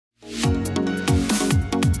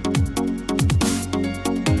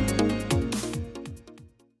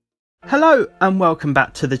Hello and welcome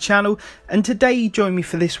back to the channel, and today you join me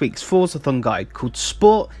for this week's Forzathon guide called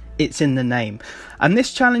Sport, It's in the Name. And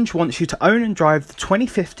this challenge wants you to own and drive the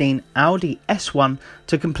 2015 Audi S1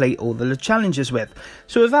 to complete all the challenges with.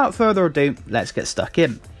 So without further ado, let's get stuck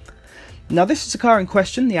in. Now this is the car in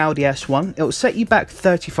question, the Audi S1. It will set you back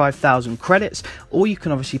 35,000 credits, or you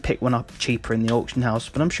can obviously pick one up cheaper in the auction house,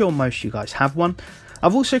 but I'm sure most of you guys have one.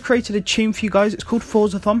 I've also created a tune for you guys. It's called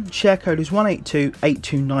Forzathon. Share code is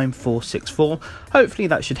 182829464. Hopefully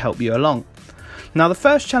that should help you along. Now the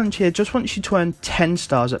first challenge here just wants you to earn 10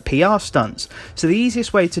 stars at PR stunts. So the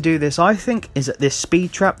easiest way to do this, I think, is at this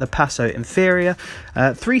speed trap, the Passo Inferior.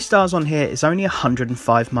 3 stars on here is only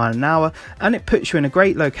 105 miles an hour, and it puts you in a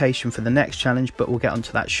great location for the next challenge, but we'll get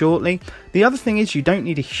onto that shortly. The other thing is you don't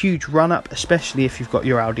need a huge run up, especially if you've got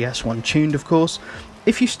your Audi S1 tuned, of course.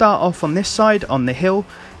 If you start off on this side, on the hill,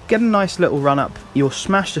 get a nice little run up, you'll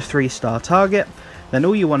smash the 3-star target. Then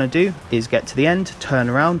all you want to do is get to the end, turn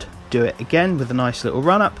around, do it again with a nice little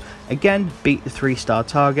run up, again beat the 3-star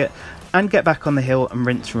target, and get back on the hill and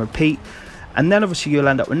rinse and repeat. And then obviously you'll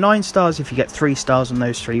end up with 9 stars if you get 3 stars on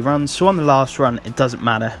those 3 runs. So on the last run, it doesn't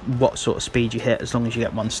matter what sort of speed you hit as long as you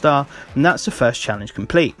get 1 star, and that's the first challenge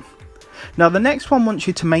complete. Now the next one wants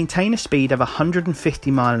you to maintain a speed of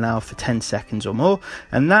 150 miles an hour for 10 seconds or more,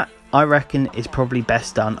 and that, I reckon, is probably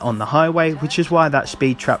best done on the highway, which is why that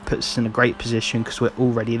speed trap puts us in a great position because we're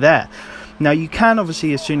already there. Now you can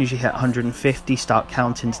obviously, as soon as you hit 150, start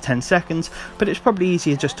counting to 10 seconds, but it's probably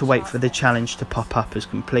easier just to wait for the challenge to pop up as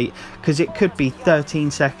complete, because it could be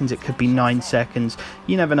 13 seconds, it could be 9 seconds,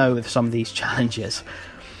 you never know with some of these challenges.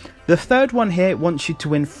 The third one here wants you to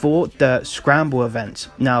win 4 dirt scramble events.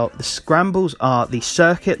 Now the scrambles are the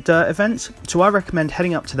circuit dirt events, so I recommend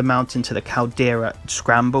heading up to the mountain to the Caldera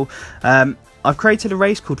scramble. I've created a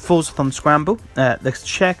race called Forzathon Scramble. The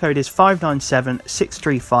share code is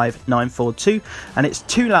 597635942, and it's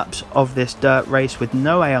 2 laps of this dirt race with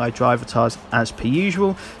no AI driver tars as per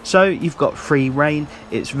usual, so you've got free reign.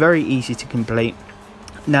 It's very easy to complete.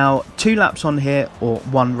 Now 2 laps on here, or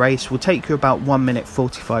 1 race, will take you about 1 minute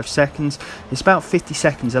 45 seconds. It's about 50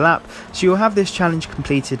 seconds a lap, so you'll have this challenge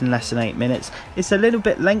completed in less than 8 minutes. It's a little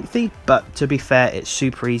bit lengthy, but to be fair, it's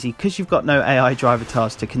super easy because you've got no AI driver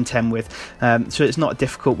tasks to contend with, so it's not a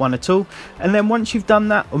difficult one at all. And then once you've done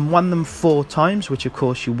that and won them 4 times, which of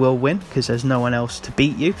course you will win because there's no one else to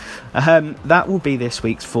beat you, that will be this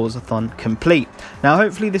week's Forzathon complete. Now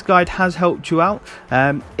hopefully this guide has helped you out.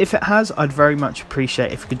 If it has, I'd very much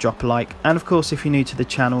appreciate if you could drop a like, and of course if you're new to the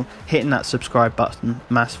channel, hitting that subscribe button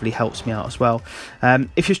massively helps me out as well.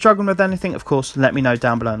 If you're struggling with anything, of course let me know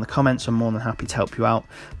down below in the comments. I'm more than happy to help you out.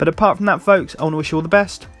 But apart from that folks, I want to wish you all the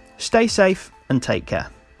best, stay safe and take care.